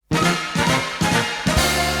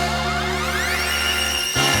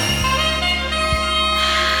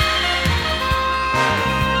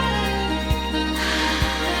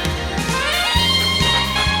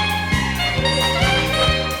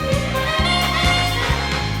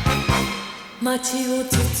街を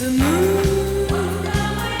包む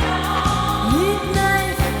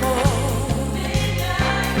Midnight Fall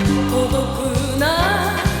孤独な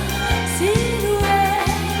シルエ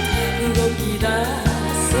ット動き出せ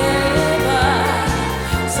ば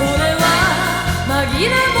それは紛れ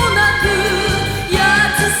もなくや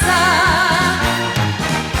つさ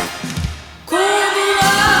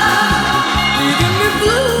COBRA Leaving me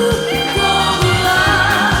blue COBRA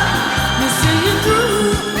Missing you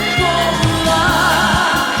through COBRA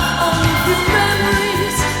Only few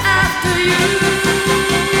memories after you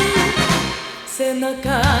背中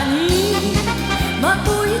にまと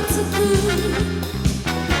いつく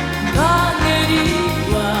陰り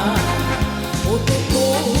は男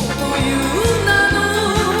という名の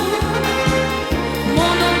物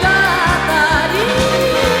語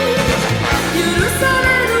許され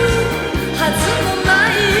るはずのな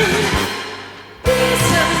い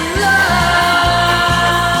Peace and love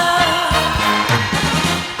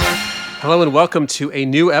Hello and welcome to a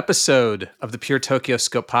new episode of the Pure Tokyo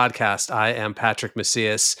Scope podcast. I am Patrick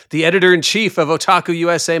Macias, the editor-in-chief of Otaku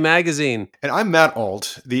USA magazine. And I'm Matt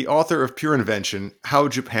Alt, the author of Pure Invention, How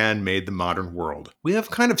Japan Made the Modern World. We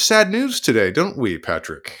have kind of sad news today, don't we,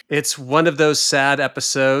 Patrick? It's one of those sad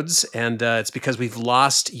episodes, and it's because we've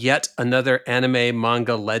lost yet another anime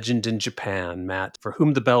manga legend in Japan, Matt, for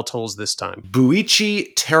whom the bell tolls this time.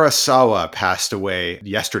 BUICHI TERASAWA passed away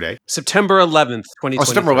yesterday. September 11th, 2023. Oh,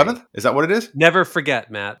 September 11th? Is that what it is? Never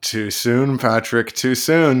forget, Matt. Too soon, Patrick, too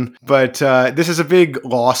soon. But this is a big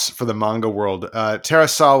loss for the manga world.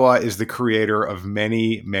 Terasawa is the creator of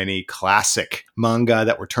many, many classic manga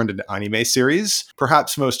that were turned into anime series.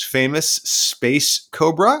 Perhaps most famous, Space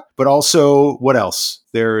Cobra, but also, what else?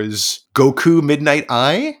 There's Goku Midnight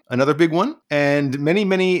Eye, another big one, and many,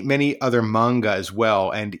 many, many other manga as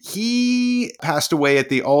well. And he passed away at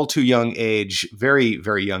the all too young age, very,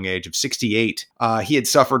 very young age of 68. He had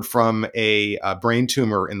suffered from a brain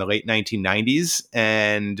tumor in the late 1990s,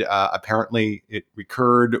 and apparently it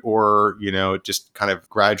recurred or, it just kind of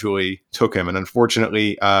gradually took him. And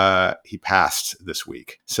unfortunately, he passed this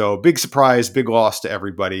week. So big surprise, big loss to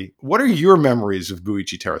everybody. What are your memories of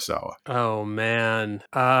BUICHI TERASAWA? Oh, man.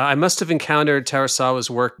 I must have encountered Terasawa's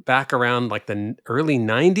work back around like the early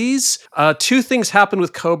 90s. Two things happened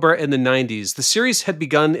with COBRA in the 90s. The series had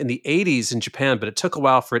begun in the 80s in Japan, but it took a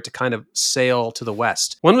while for it to kind of sail to the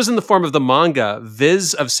West. One was in the form of the manga.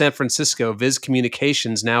 Viz of San Francisco, Viz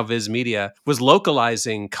Communications, now Viz Media, was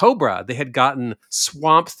localizing COBRA. They had gotten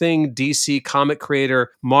Swamp Thing DC comic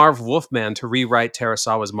creator Marv Wolfman to rewrite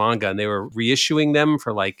Terasawa's manga, and they were reissuing them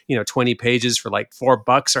for 20 pages for like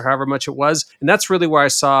 $4 or however much it was. And that's really where I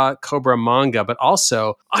saw COBRA manga, but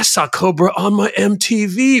also I saw COBRA on my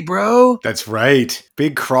MTV, bro. That's right.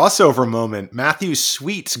 Big crossover moment. Matthew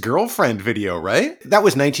Sweet's Girlfriend video, right? That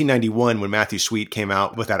was 1991 when Matthew Sweet came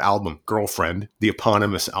out with that album, Girlfriend, the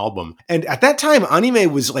eponymous album. And at that time,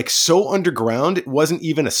 anime was like so underground, it wasn't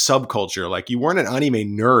even a subculture. Like you weren't an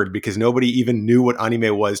anime nerd because nobody even knew what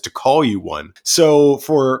anime was to call you one. So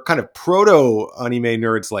for kind of proto-anime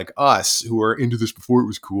nerds like us, who were into this before it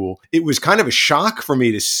was cool, it was kind of a shock for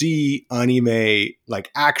me to see anime, like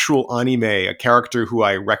actual anime, a character who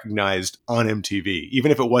I recognized on MTV,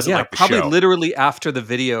 even if it wasn't like the show. Probably literally after the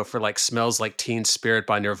video for like Smells Like Teen Spirit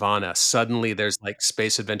by Nirvana, suddenly there's like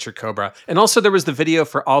Space Adventure Cobra. And also there was the video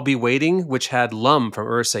for I'll Be Waiting, which had Lum from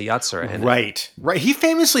Urusei Yatsura in it. Right.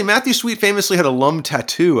 Matthew Sweet famously had a Lum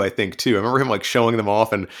tattoo, I think, too. I remember him like showing them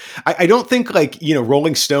off. And I don't think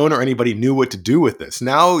Rolling Stone or anybody knew what to do with this.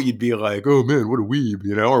 Now you'd be like, oh man, what a weeb,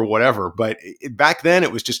 or whatever. But back then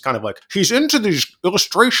it was just kind of like, he's into these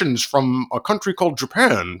illustrations from a country called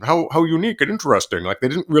Japan. How unique and interesting. Like they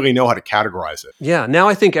didn't really know how to categorize it. Yeah. Now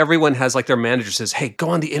I think everyone has like their manager says, hey, go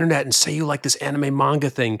on the internet and say you like this anime manga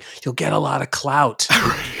thing. You'll get a lot of clout.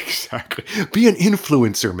 Exactly. Be an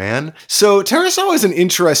influencer, man. So Terasawa is an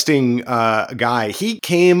interesting guy. He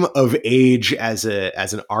came of age as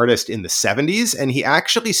an artist in the 70s, and he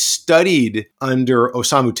actually studied under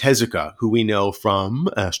Osamu Tezuka, who we know from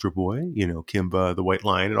Astro Boy, Kimba, the White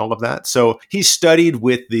Lion, and all of that. So he studied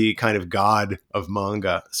with the kind of god of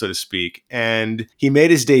manga, so to speak. And he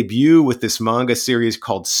made his debut with this manga series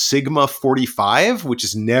called Sigma 45, which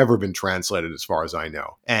has never been translated as far as I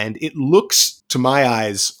know. And it looks, to my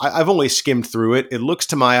eyes, I've only skimmed through it. It looks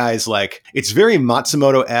to my eyes like it's very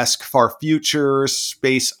Matsumoto-esque, far future,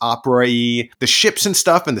 space opera-y. The ships and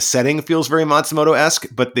stuff and the setting feels very Matsumoto-esque,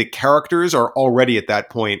 but the characters are already at that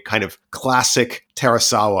point kind of classic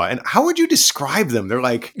Terasawa. And how would you describe them? They're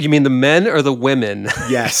like... You mean the men or the women?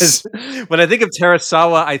 Yes. When I think of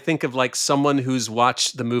Terasawa, I think of like someone who's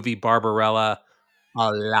watched the movie Barbarella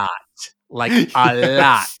a lot. like a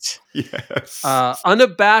lot. Yes.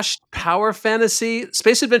 Unabashed power fantasy.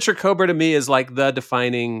 Space Adventure Cobra to me is like the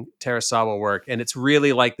defining Terasawa work. And it's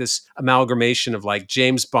really like this amalgamation of like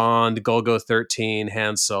James Bond, Golgo 13,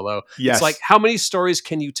 Han Solo. It's like, Yes. how many stories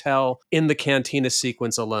can you tell in the Cantina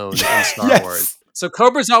sequence alone in Star Yes. Wars? So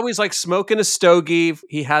Cobra's always like smoking a stogie.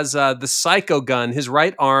 He has the psycho gun. His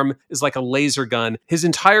right arm is like a laser gun. His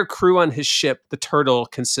entire crew on his ship, the Turtle,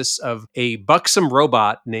 consists of a buxom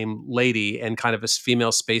robot named Lady and kind of a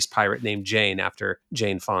female space pirate named Jane, after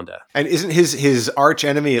Jane Fonda. And isn't his arch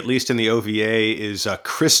enemy, at least in the OVA, is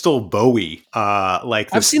Crystal Bowie? Like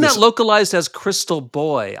this, I've seen that localized as Crystal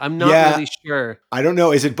Boy. I'm not really sure. I don't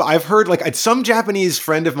know. Is it? I've heard like some Japanese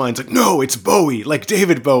friend of mine's like, no, it's Bowie, like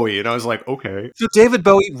David Bowie, and I was like, okay. So David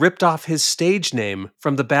Bowie ripped off his stage name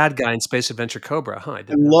from the bad guy in Space Adventure Cobra. Huh? I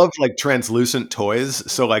didn't know. Love like translucent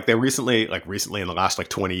toys. So like they recently in the last like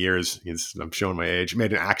 20 years, I'm showing my age,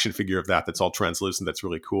 made an action figure of that's all translucent. That's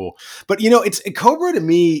really cool. But it's Cobra to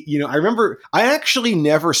me. I remember I actually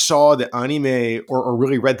never saw the anime or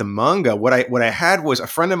really read the manga. What I had was a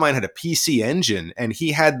friend of mine had a PC Engine and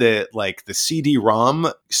he had the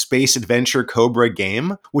CD-ROM Space Adventure Cobra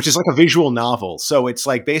game, which is like a visual novel. So it's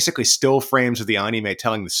like basically still frames of the anime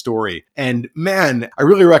telling the story. And man, I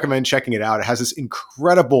really recommend checking it out. It has this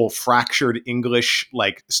incredible fractured English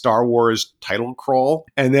like Star Wars title crawl.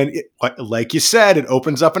 And then like you said, it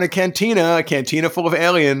opens up in a cantina full of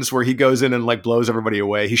aliens where he goes in and like blows everybody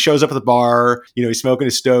away. He shows up at the bar, he's smoking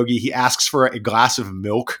a stogie. He asks for a glass of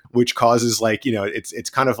milk, which causes like, it's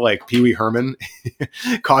kind of like Pee Wee Herman,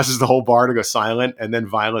 causes the whole bar to go silent, and then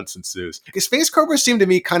violence ensues. Space Cobra seemed to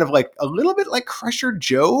me kind of like a little bit like Crusher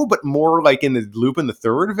Joe, but more like in the Lupin the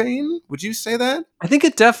Third vein. Would you say that? I think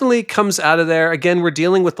it definitely comes out of there. Again, we're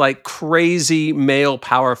dealing with like crazy male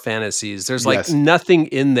power fantasies. There's like nothing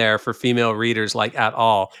in there for female readers like at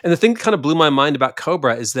all. And the thing that kind of blew my mind about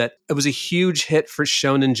Cobra is that it was a huge hit for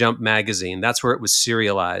Shonen Jump magazine. That's where it was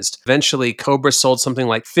serialized. Eventually, Cobra sold something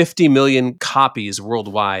like 50 million copies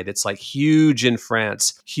worldwide. It's like huge in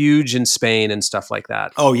France, huge in Spain and stuff like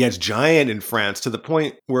that. Oh yeah, it's giant in France to the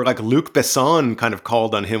point where like Luc Besson kind of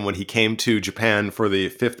called on him when he came to Japan for the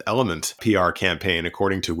Fifth Element PR campaign,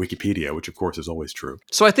 according to Wikipedia, which of course is always true.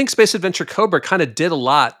 So I think Space Adventure Cobra kind of did a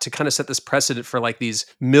lot to kind of set this precedent for like these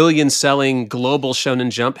million-selling global Shonen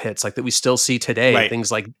Jump hits like that we still see today. Right.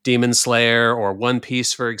 Things like Demon Slayer or One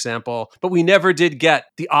Piece, for example. But we never did get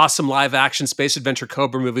the awesome live-action Space Adventure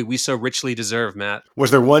Cobra movie we so richly deserve, Matt.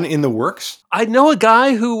 Was there one in the works? I know a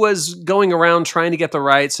guy who was going around trying to get the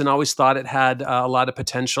rights and always thought it had a lot of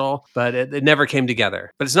potential, but it never came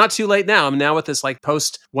together. But it's not too late now. I'm now with this like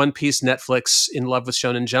post One Piece Netflix in love with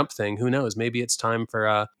Shonen Jump thing. Who knows? Maybe it's time for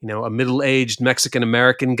a middle-aged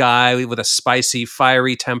Mexican-American guy with a spicy,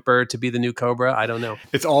 fiery temper to be the new Cobra. I don't know.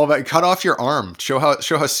 It's all about cut off your arm. Show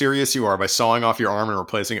how serious you are by sawing off your arm and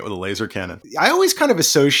replacing it with a laser cannon. I always kind of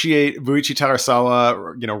associate BUICHI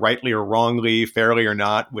Terasawa, rightly or wrongly, fairly or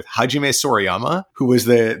not, with Hajime Sorayama, who was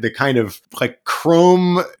the kind of like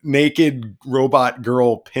chrome naked robot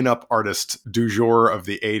girl pinup artist du jour of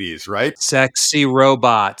the 80s, right? Sexy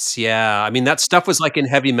robots. Yeah. I mean, that stuff was like in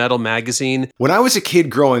Heavy Metal magazine. When I was a kid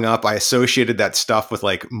growing up, I associated that stuff with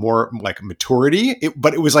like more like maturity,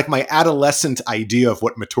 but it was like my adolescent idea of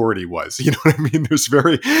what maturity was. You know what I mean?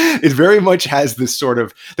 It very much has this sort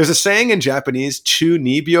of, there's a saying in Japanese, chu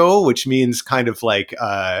nibyo, which means kind of like,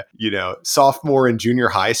 sophomore and junior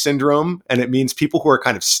high syndrome. And it means people who are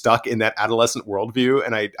kind of stuck in that adolescent worldview.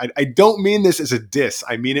 And I don't mean this as a diss.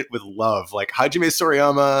 I mean it with love. Like Hajime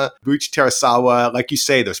Sorayama, BUICHI Terasawa, like you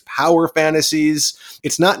say, those power fantasies.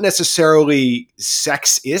 It's not necessarily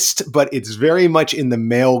sexist, but it's very much in the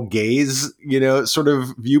male gaze, sort of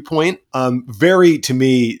viewpoint. Very, to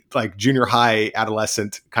me, like junior high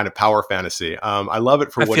adolescent kind of power fantasy. I love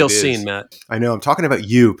it for what it is. I feel seen, Matt. I know. I'm talking about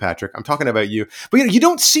you, Patrick. I'm talking about you. But you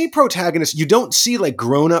don't see protagonists. You don't see like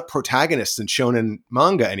grown-up protagonists in shonen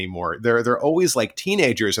manga anymore. They're always like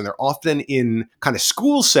teenagers, and they're often in kind of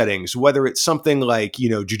school settings, whether it's something like,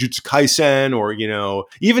 Jujutsu Kaisen or,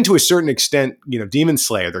 even to a certain extent, Demon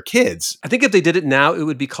Slayer. They're kids. I think if they did it now, it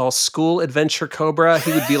would be called School Adventure Cobra.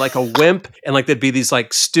 He would be like a wimp, and like there'd be these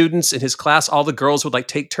like students in his class. All the girls would like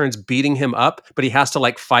take turns beating him up, but he has to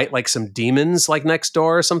like fight like some demons like next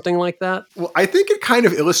door or something like that. Well, I think it kind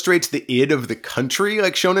of illustrates the id of the country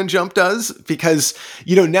like Shonen Jump does, because,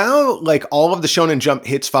 now like all of the Shonen Jump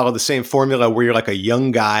hits follow the same formula where you're like a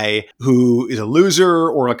young guy who is a loser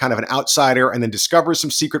or a kind of an outsider and then discovers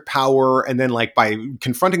some secret power power, and then like by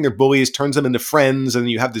confronting their bullies turns them into friends, and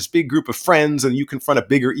you have this big group of friends and you confront a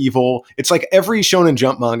bigger evil. It's like every Shonen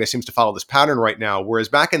Jump manga seems to follow this pattern right now, whereas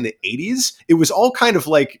back in the 80s it was all kind of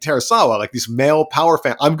like Terasawa, like these male power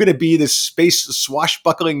fan. I'm gonna be this space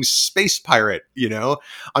swashbuckling space pirate,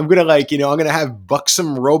 I'm gonna I'm gonna have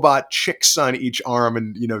buxom robot chicks on each arm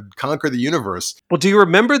and conquer the universe. Well, do you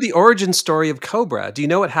remember the origin story of Cobra? Do you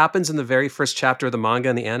know what happens in the very first chapter of the manga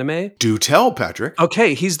and the anime? Do tell, Patrick.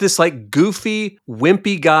 Okay, he's this like goofy,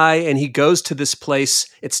 wimpy guy, and he goes to this place.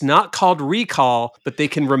 It's not called Recall, but they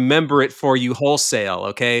can remember it for you wholesale,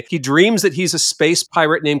 okay? He dreams that he's a space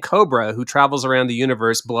pirate named Cobra who travels around the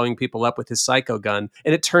universe blowing people up with his psycho gun.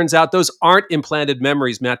 And it turns out those aren't implanted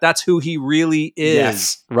memories, Matt. That's who he really is.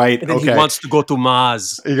 Yes, right. And then he wants to go to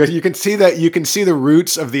Mars. You can see that. You can see the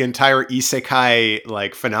roots of the entire isekai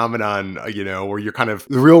like phenomenon. Where you're kind of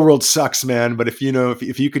the real world sucks, man. But if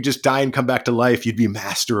you could just die and come back to life, you'd be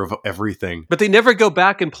master of everything. But they never go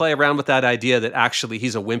back and play around with that idea that actually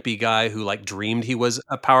he's a wimpy guy who like dreamed he was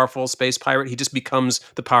a powerful space pirate. He just becomes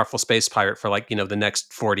the powerful space pirate for like the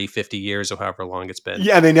next 40, 50 years or however long it's been.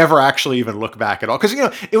 Yeah, they never actually even look back at all because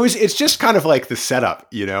it's just kind of like the setup,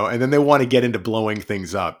 and then they want to get into blowing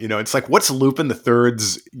things up. It's like, what's Lupin the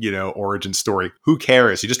Third's origin story? Who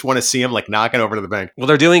cares? You just want to see him like knocking over to the bank. Well,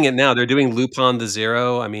 they're doing it now. They're doing Lupin the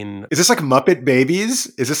Zero. I mean, is this like Muppet Babies?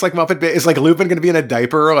 Is this like Muppet Babies? Is like Lupin going to be in a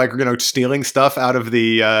diaper, like stealing stuff out of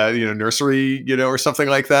the nursery, or something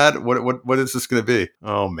like that? What is this going to be?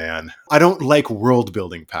 Oh man, I don't like world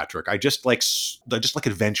building, Patrick. I just like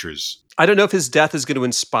adventures. I don't know if his death is going to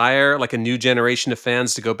inspire like a new generation of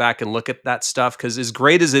fans to go back and look at that stuff, because as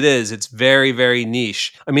great as it is, it's very, very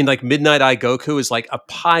niche. I mean, like Midnight Eye Goku is like a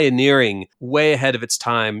pioneering, way ahead of its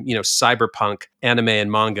time, cyberpunk anime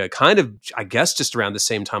and manga, kind of, I guess, just around the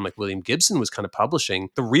same time like William Gibson was kind of publishing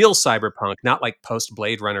the real cyberpunk, not like post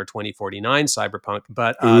Blade Runner 2049 cyberpunk,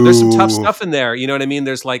 but there's some tough stuff in there. You know what I mean?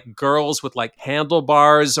 There's like girls with like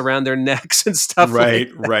handlebars around their necks and stuff. Right.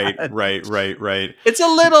 It's a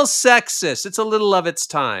little sexist. It's a little of its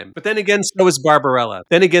time. But then again, so is Barbarella.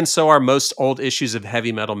 Then again, so are most old issues of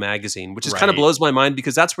Heavy Metal magazine, which is kind of blows my mind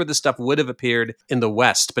because that's where this stuff would have appeared in the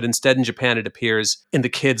West. But instead in Japan, it appears in the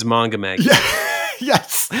kids' manga magazine. Yeah.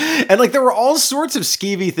 Yes. And like there were all sorts of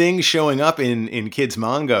skeevy things showing up in kids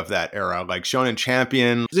manga of that era, like Shonen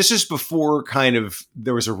Champion. This is before kind of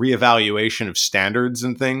there was a reevaluation of standards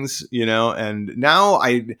and things, and now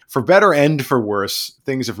for better and for worse,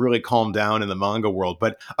 things have really calmed down in the manga world.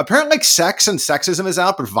 But apparently like sex and sexism is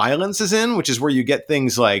out, but violence is in, which is where you get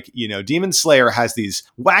things like, Demon Slayer has these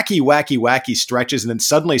wacky stretches, and then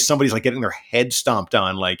suddenly somebody's like getting their head stomped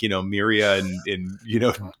on, like, Miria and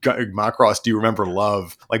Macross, Do You Remember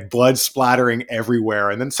Love? Like blood splattering everywhere.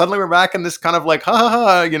 And then suddenly we're back in this kind of like,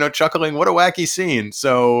 chuckling, what a wacky scene.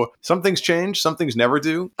 So some things change, some things never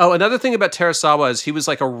do. Oh, another thing about Terasawa is he was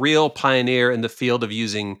like a real pioneer in the field of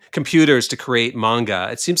using computers to create manga.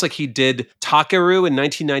 It seems like he did Takeru in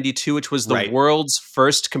 1992, which was the world's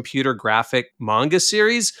first computer graphic manga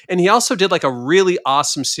series. And he also did like a really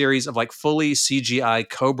awesome series of like fully CGI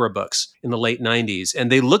Cobra books in the late 90s.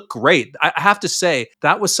 And they look great. I have to say,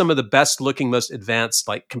 that was some of the best looking, most advanced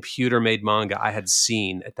like computer made manga I had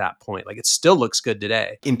seen at that point. Like it still looks good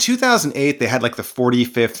today. In 2008, they had like the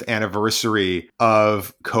 45th anniversary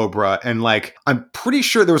of Cobra. And like, I'm pretty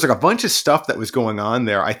sure there was like a bunch of stuff that was going on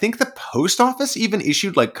there. I think the post office even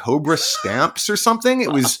issued like Cobra stamps or something.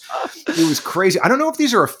 It was crazy. I don't know if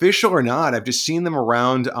these are official or not. I've just seen them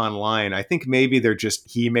around online. I think maybe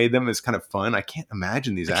he made them as kind of fun. I can't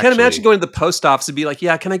imagine these. I can't imagine going to the post office and be like,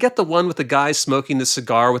 yeah, can I get the one with the guy smoking the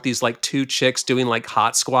cigar with these like two chicks doing like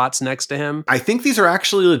hot squats next to him? I think these are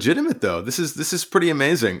actually legitimate though. This is pretty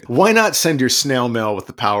amazing. Why not send your snail mail with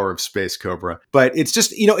the power of Space Cobra? But it's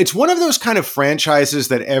just, it's one of those kind of franchises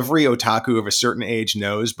that every otaku of a certain age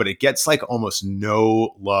knows, but it gets like almost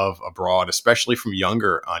no love abroad, especially from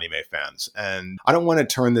younger anime fans. And I don't want to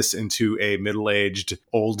turn this into a middle-aged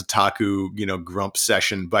old otaku, grump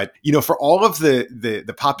session, but for all of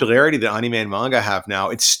the popularity that anime and manga have now,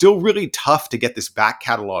 it's still really tough to get this back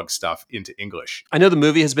catalog stuff into English. I know the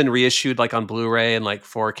movie has been reissued like on Blu-ray and like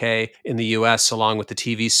 4K in the US along with the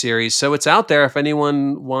TV series. So it's out there if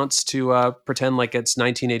anyone wants to pretend like it's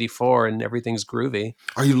 1984 and everything's groovy.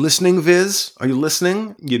 Are you listening, Viz? Are you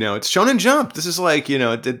listening? It's Shonen Jump. This is like,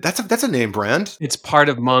 that's a name brand. It's part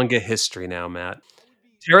of manga history now, Matt.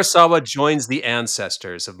 Terasawa joins the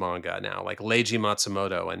ancestors of manga now, like Leiji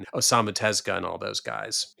Matsumoto and Osamu Tezuka and all those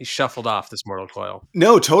guys. He shuffled off this mortal coil.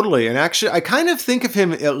 No, totally. And actually, I kind of think of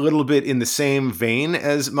him a little bit in the same vein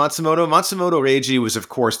as Matsumoto. Matsumoto Reiji was, of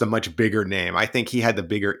course, the much bigger name. I think he had the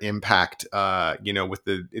bigger impact, with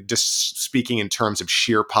just speaking in terms of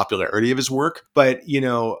sheer popularity of his work. But,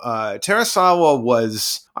 Terasawa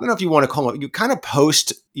was, I don't know if you want to call him, you kind of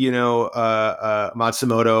post,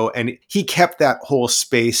 Matsumoto, and he kept that whole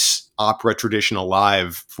space opera tradition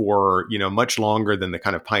alive for much longer than the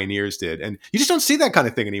kind of pioneers did, and you just don't see that kind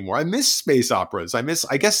of thing anymore. I miss space operas. I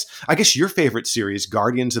guess your favorite series,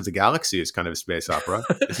 Guardians of the Galaxy, is kind of a space opera.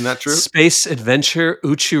 Isn't that true? Space adventure,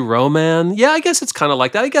 Uchu Roman. Yeah, I guess it's kind of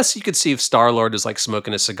like that. I guess you could see if Star-Lord is like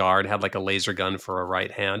smoking a cigar and had like a laser gun for a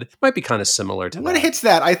right hand. It might be kind of similar to when that. it hits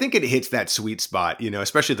that, I think it hits that sweet spot,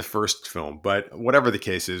 especially the first film. But whatever the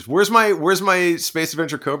case is, where's my Space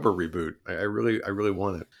Adventure Cobra reboot? I really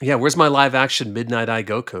want it. Yeah, where's my live action Midnight Eye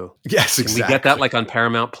Goku? Yes, exactly. Can we get that like on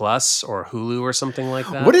Paramount Plus or Hulu or something like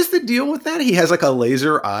that? What is the deal with that? He has like a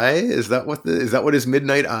laser eye. Is that what his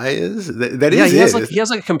midnight eye is? He has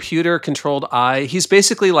like a computer controlled eye. He's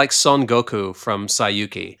basically like Son Goku from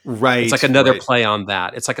Saiyuki. Right. It's like another play on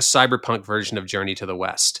that. It's like a cyberpunk version of Journey to the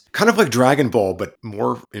West. Kind of like Dragon Ball, but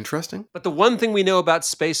more interesting. But the one thing we know about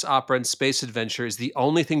space opera and space adventure is the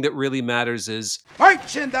only thing that really matters is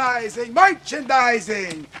merchandising,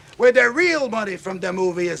 where the real money from the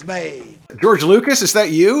movie is made. George Lucas, is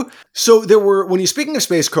that you? So when you're speaking of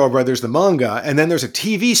Space Cobra, there's the manga, and then there's a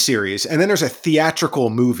TV series, and then there's a theatrical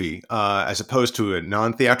movie, as opposed to a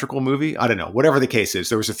non-theatrical movie. I don't know, whatever the case is,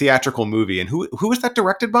 there was a theatrical movie, and who was that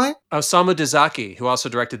directed by? Osamu Dezaki, who also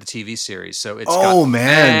directed the TV series. So it's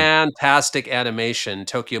fantastic animation,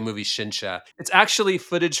 Tokyo Movie Shinsha. It's actually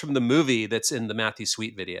footage from the movie that's in the Matthew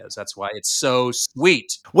Sweet videos. That's why it's so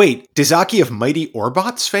sweet. Wait, Dezaki of Mighty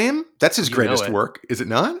Orbots fame? That's his greatest work, is it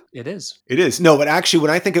not? It is. It is. No, but actually,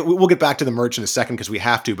 when I think we'll get back to the merch in a second because we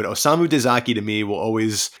have to, but Osamu Dezaki to me will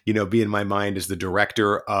always, be in my mind as the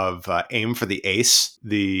director of Aim for the Ace,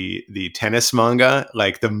 the tennis manga,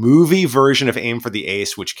 like the movie version of Aim for the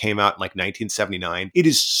Ace, which came out in like 1979. It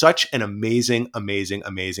is such an amazing, amazing,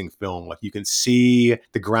 amazing film. Like you can see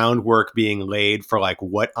the groundwork being laid for like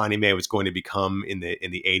what anime was going to become in the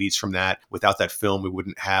 80s from that. Without that film, we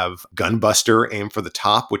wouldn't have Gunbuster Aim for the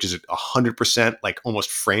Top, which is 100% like almost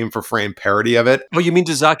frame for frame parody of it. Oh, you mean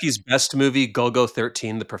Dezaki's best movie, Golgo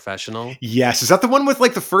 13, The Professional? Yes. Is that the one with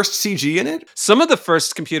like the first CG in it? Some of the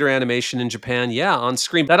first computer animation in Japan, yeah, on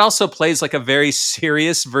screen. That also plays like a very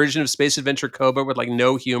serious version of Space Adventure Cobra with like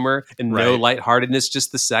no humor and no lightheartedness,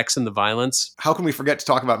 just the sex and the violence. How can we forget to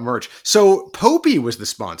talk about merch? So Popey was the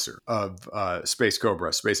sponsor of Space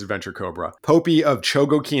Cobra, Space Adventure Cobra. Popey of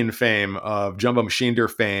Chogokin fame, of Jumbo Machinder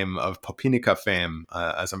fame, of Popinica fame,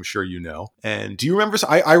 as I'm sure you know. And do you remember?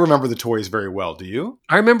 I remember the toys very well. Do you?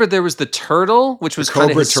 I remember there was the turtle, which was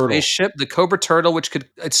kind of his spaceship. The Cobra turtle, which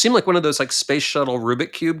it seemed like one of those like space shuttle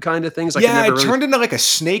Rubik Cube kind of things. It turned into like a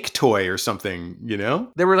snake toy or something,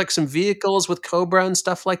 There were like some vehicles with Cobra and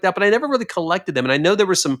stuff like that, but I never really collected them. And I know there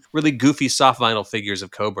were some really goofy soft vinyl figures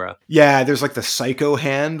of Cobra. Yeah, there's like the Psycho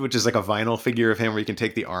Hand, which is like a vinyl figure of him where you can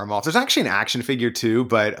take the arm off. There's actually an action figure too,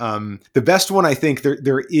 but the best one, I think,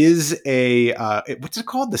 there is a, what's it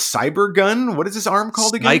called? The Cyber Gun? What is this arm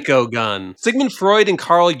called again? Psycho Gun. Sigmund Freud and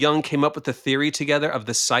Carl Jung came up with the theory together of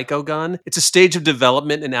the Psycho Gun. It's a stage of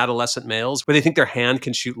development in adolescent males where they think their hand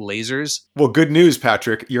can shoot lasers. Well, good news,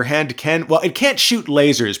 Patrick. Your hand it can't shoot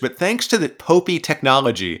lasers, but thanks to the Popey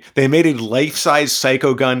technology, they made a life-size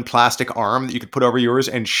Psycho Gun plastic arm that you could put over yours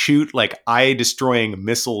and shoot like eye-destroying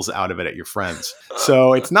missiles out of it at your friends.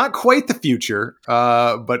 So it's not quite the future,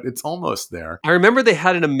 but it's almost there. I remember they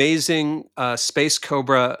had an amazing Space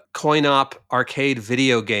Cobra coin-op arcade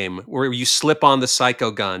video game where you slip on the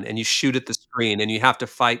Psycho Gun and you shoot at the screen and you have to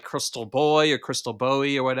fight Crystal Boy or Crystal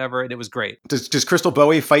Bowie or whatever, and it was great. Does Crystal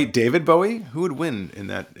Bowie fight David Bowie? Who would win in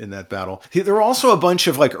that battle? There were also a bunch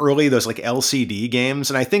of like early those like LCD games,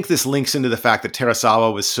 and I think this links into the fact that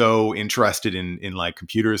Terasawa was so interested in like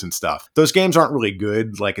computers and stuff. Those games aren't really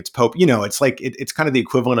good. Like it's it's like it's kind of the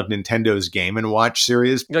equivalent of Nintendo's Game & Watch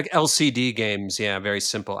series. Like LCD games, yeah, very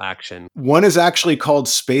simple action. One is actually called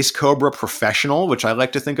Space Cobra Professional, which I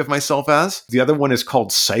like to think of myself as. The other one is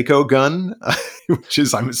called Psycho Gun, which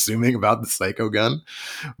is, I'm assuming, about the Psycho Gun.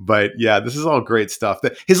 But yeah, this is all great stuff.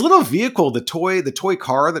 His little vehicle, the toy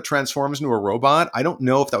car that transforms into a robot, I don't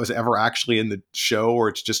know if that was ever actually in the show or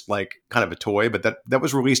it's just like kind of a toy, but that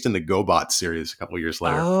was released in the GoBot series a couple of years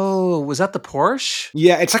later. Oh, was that the Porsche?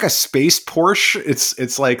 Yeah, it's like a space Porsche.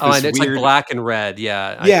 It's like this and it's like black and red.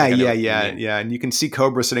 Yeah. Yeah. And you can see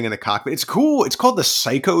Cobra sitting in the cockpit. It's cool. It's called the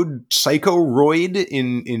psychoroid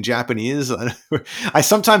in Japanese. I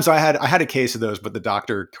had a case of those, but the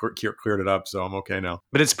doctor cleared it up, so I'm okay now.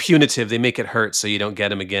 But it's punitive. They make it hurt so you don't get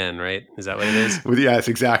them again, right? Is that what it is? Yes,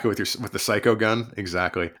 exactly. With the psycho gun,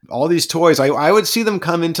 exactly. All these toys, I would see them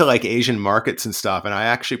come into like Asian markets and stuff, and I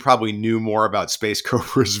actually probably knew more about Space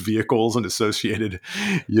Cobra's vehicles and associated,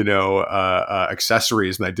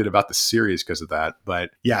 accessories than I did about the series because of that. But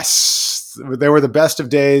yes, they were the best of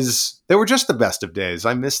days. They were just the best of days.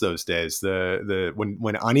 I miss those days.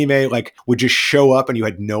 When anime like would just show up and you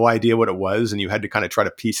had no idea what it was, and you had to kind of try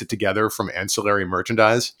to piece it together from ancillary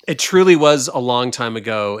merchandise. It truly was a long time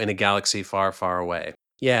ago in a galaxy far, far away.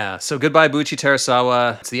 Yeah, so goodbye, Buichi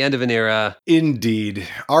Terasawa. It's the end of an era. Indeed.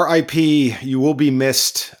 R.I.P. You will be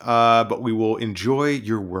missed, but we will enjoy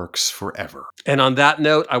your works forever. And on that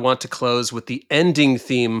note, I want to close with the ending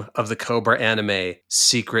theme of the Cobra anime,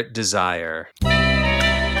 Secret Desire.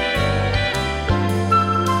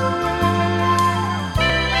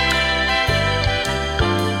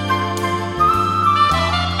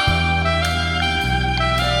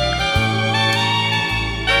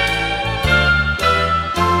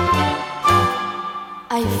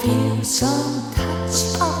 I feel some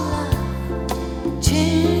touch of love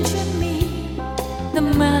changing me. The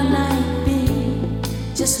man I've been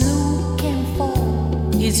just looking for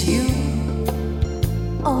is you.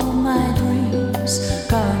 All my dreams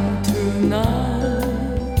come true now.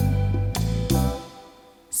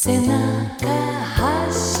 背中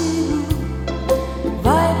走る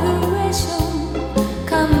バイブレーション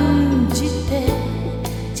感じて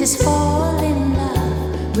Just fall in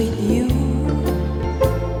love with you.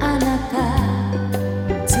 あなた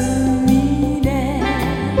罪ね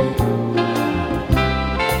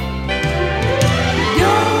両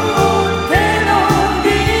手のリ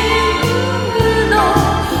ングの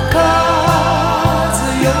数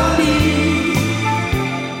より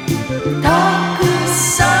たく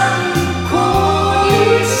さん恋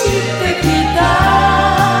してきた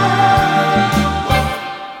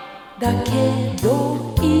だけど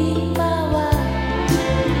今は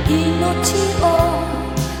命を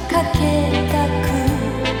かけたく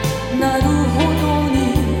なるほどに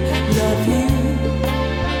Love you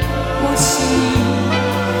欲しい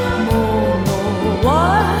ものは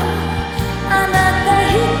あなた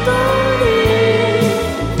一人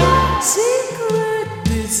Secret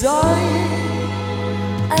desire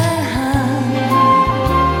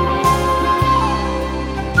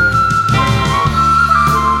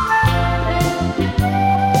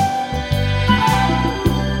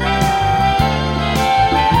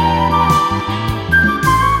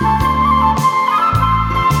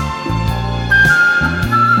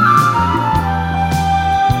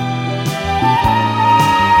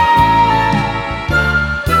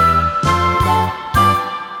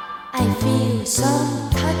I feel some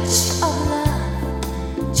touch of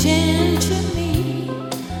love changing me.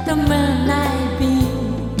 The man I've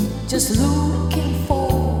been just looking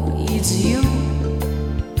for is you.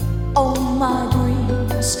 All my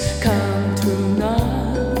dreams come true now.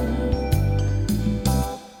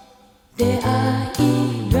 出会い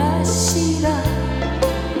頭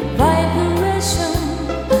バイブレーショ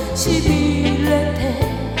ンしびれて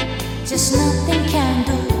Just nothing can do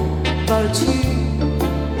but you.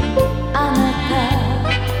 あなた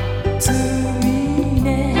罪ね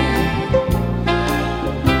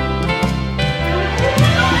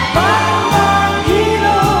周りの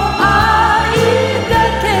愛だ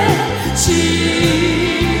け信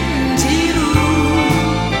じる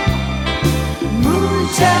無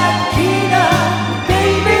邪気